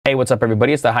Hey, what's up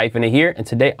everybody? It's the Hyphenate here, and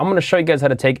today I'm going to show you guys how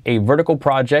to take a vertical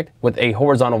project with a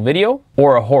horizontal video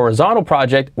or a horizontal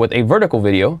project with a vertical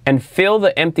video and fill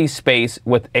the empty space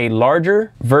with a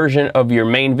larger version of your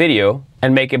main video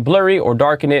and make it blurry or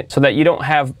darken it so that you don't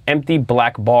have empty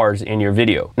black bars in your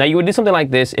video. Now you would do something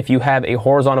like this if you have a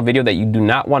horizontal video that you do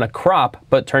not want to crop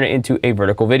but turn it into a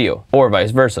vertical video, or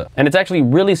vice versa. And it's actually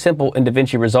really simple in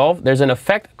DaVinci Resolve. There's an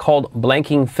effect called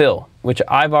blanking fill, which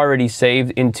I've already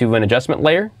saved into an adjustment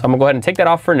layer. I'm gonna go ahead and take that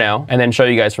off for now and then show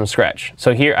you guys from scratch.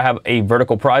 So here I have a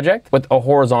vertical project with a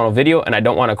horizontal video and I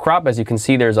don't wanna crop. As you can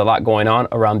see, there's a lot going on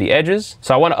around the edges.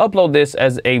 So I wanna upload this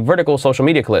as a vertical social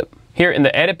media clip. Here in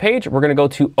the edit page, we're gonna go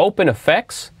to Open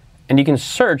Effects and you can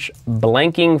search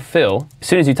blanking fill. As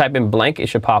soon as you type in blank, it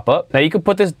should pop up. Now you can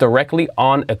put this directly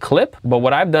on a clip, but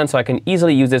what I've done so I can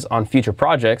easily use this on future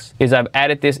projects is I've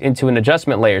added this into an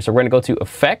adjustment layer. So we're gonna go to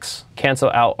Effects, cancel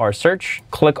out our search,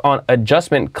 click on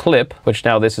Adjustment Clip, which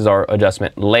now this is our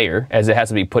adjustment layer as it has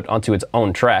to be put onto its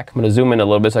own track. I'm gonna zoom in a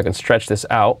little bit so I can stretch this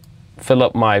out. Fill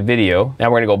up my video. Now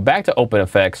we're gonna go back to Open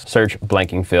Effects, search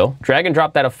blanking fill, drag and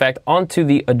drop that effect onto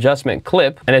the adjustment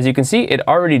clip. And as you can see, it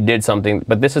already did something,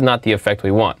 but this is not the effect we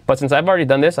want. But since I've already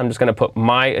done this, I'm just gonna put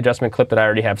my adjustment clip that I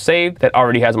already have saved that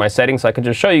already has my settings, so I can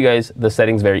just show you guys the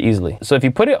settings very easily. So if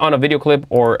you put it on a video clip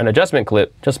or an adjustment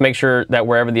clip, just make sure that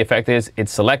wherever the effect is,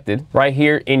 it's selected. Right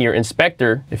here in your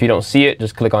inspector, if you don't see it,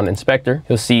 just click on Inspector.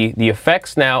 You'll see the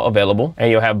effects now available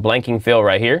and you'll have blanking fill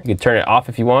right here. You can turn it off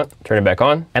if you want, turn it back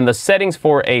on. And the settings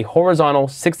for a horizontal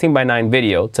 16:9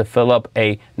 video to fill up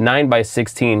a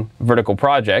 9:16 vertical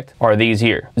project are these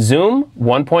here. Zoom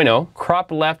 1.0,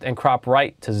 crop left and crop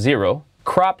right to 0,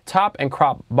 crop top and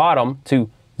crop bottom to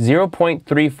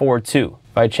 0.342.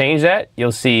 If I change that,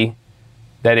 you'll see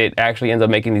that it actually ends up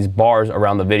making these bars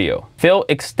around the video. Fill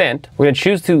extent, we're gonna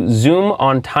choose to zoom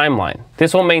on timeline.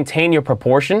 This will maintain your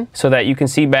proportion so that you can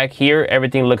see back here,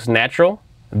 everything looks natural,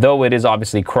 though it is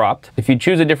obviously cropped. If you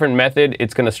choose a different method,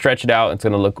 it's gonna stretch it out, it's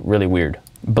gonna look really weird.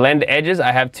 Blend edges,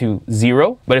 I have to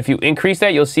 0, but if you increase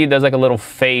that, you'll see there's like a little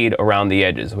fade around the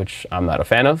edges, which I'm not a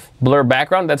fan of. Blur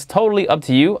background, that's totally up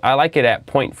to you. I like it at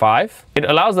 0.5. It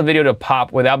allows the video to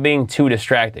pop without being too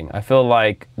distracting. I feel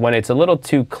like when it's a little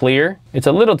too clear, it's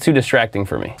a little too distracting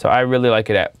for me. So I really like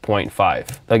it at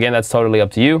 0.5. Again, that's totally up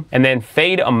to you. And then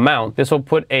fade amount, this will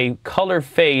put a color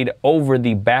fade over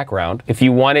the background. If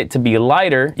you want it to be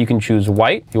lighter, you can choose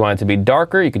white. If you want it to be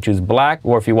darker, you can choose black.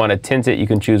 Or if you want to tint it, you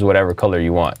can choose whatever color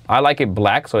you want. I like it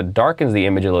black, so it darkens the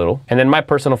image a little. And then my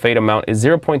personal fade amount is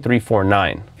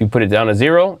 0.349. If you put it down to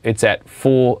 0, it's at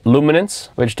full luminance,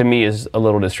 which to me is a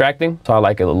little distracting. So I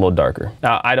like it a little darker.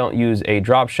 Now, I don't use a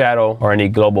drop shadow or any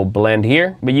global blend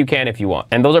here, but you can if you want.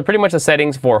 And those are pretty much the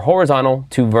settings for horizontal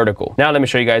to vertical. Now let me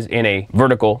show you guys in a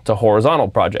vertical to horizontal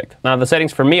project. Now the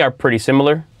settings for me are pretty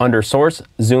similar. Under source,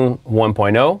 zoom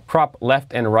 1.0, crop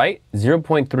left and right,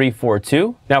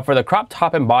 0.342. Now for the crop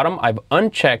top and bottom, I've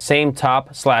unchecked same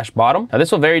top/bottom. Now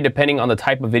this will vary depending on the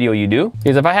type of video you do,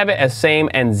 because if I have it as same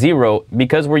and 0,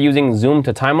 because we're using zoom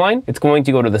to timeline, it's going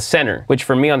to go to the center, which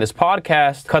for me on this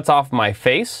podcast cuts off my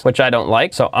face, which I don't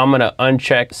like. So I'm gonna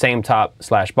uncheck same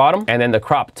top/bottom, and then the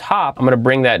crop top, I'm gonna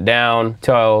bring that down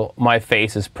till my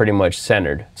face is pretty much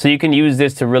centered. So you can use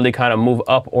this to really kind of move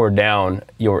up or down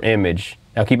your image.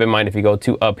 Now keep in mind, if you go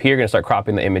too up here, you're gonna start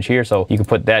cropping the image here. So you can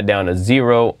put that down to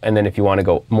 0. And then if you wanna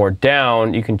go more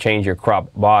down, you can change your crop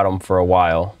bottom for a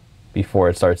while before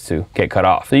it starts to get cut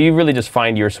off. So you really just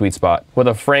find your sweet spot. With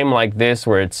a frame like this,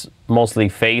 where it's mostly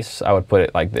face, I would put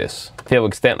it like this. Fill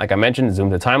extent, like I mentioned, zoom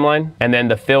to timeline. And then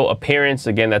the fill appearance,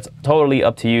 again, that's totally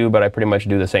up to you, but I pretty much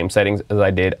do the same settings as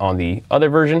I did on the other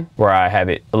version, where I have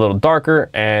it a little darker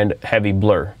and heavy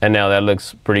blur. And now that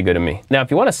looks pretty good to me. Now,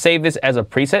 if you wanna save this as a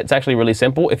preset, it's actually really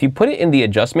simple. If you put it in the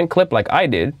adjustment clip like I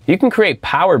did, you can create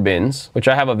power bins, which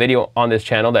I have a video on this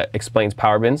channel that explains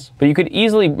power bins, but you could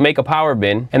easily make a power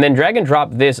bin and then drag and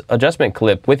drop this adjustment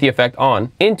clip with the effect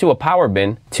on into a power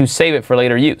bin to save it for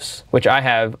later use, which I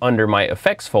have under my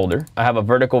effects folder. I have a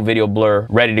vertical video blur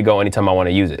ready to go anytime I want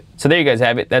to use it. So there you guys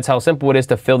have it. That's how simple it is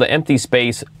to fill the empty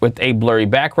space with a blurry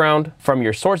background from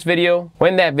your source video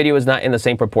when that video is not in the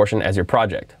same proportion as your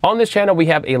project. On this channel, we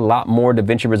have a lot more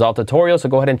DaVinci Resolve tutorials, so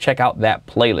go ahead and check out that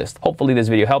playlist. Hopefully this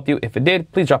video helped you. If it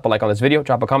did, please drop a like on this video,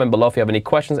 drop a comment below if you have any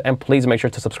questions, and please make sure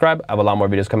to subscribe. I have a lot more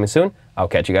videos coming soon. I'll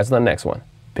catch you guys in the next one.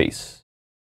 Peace.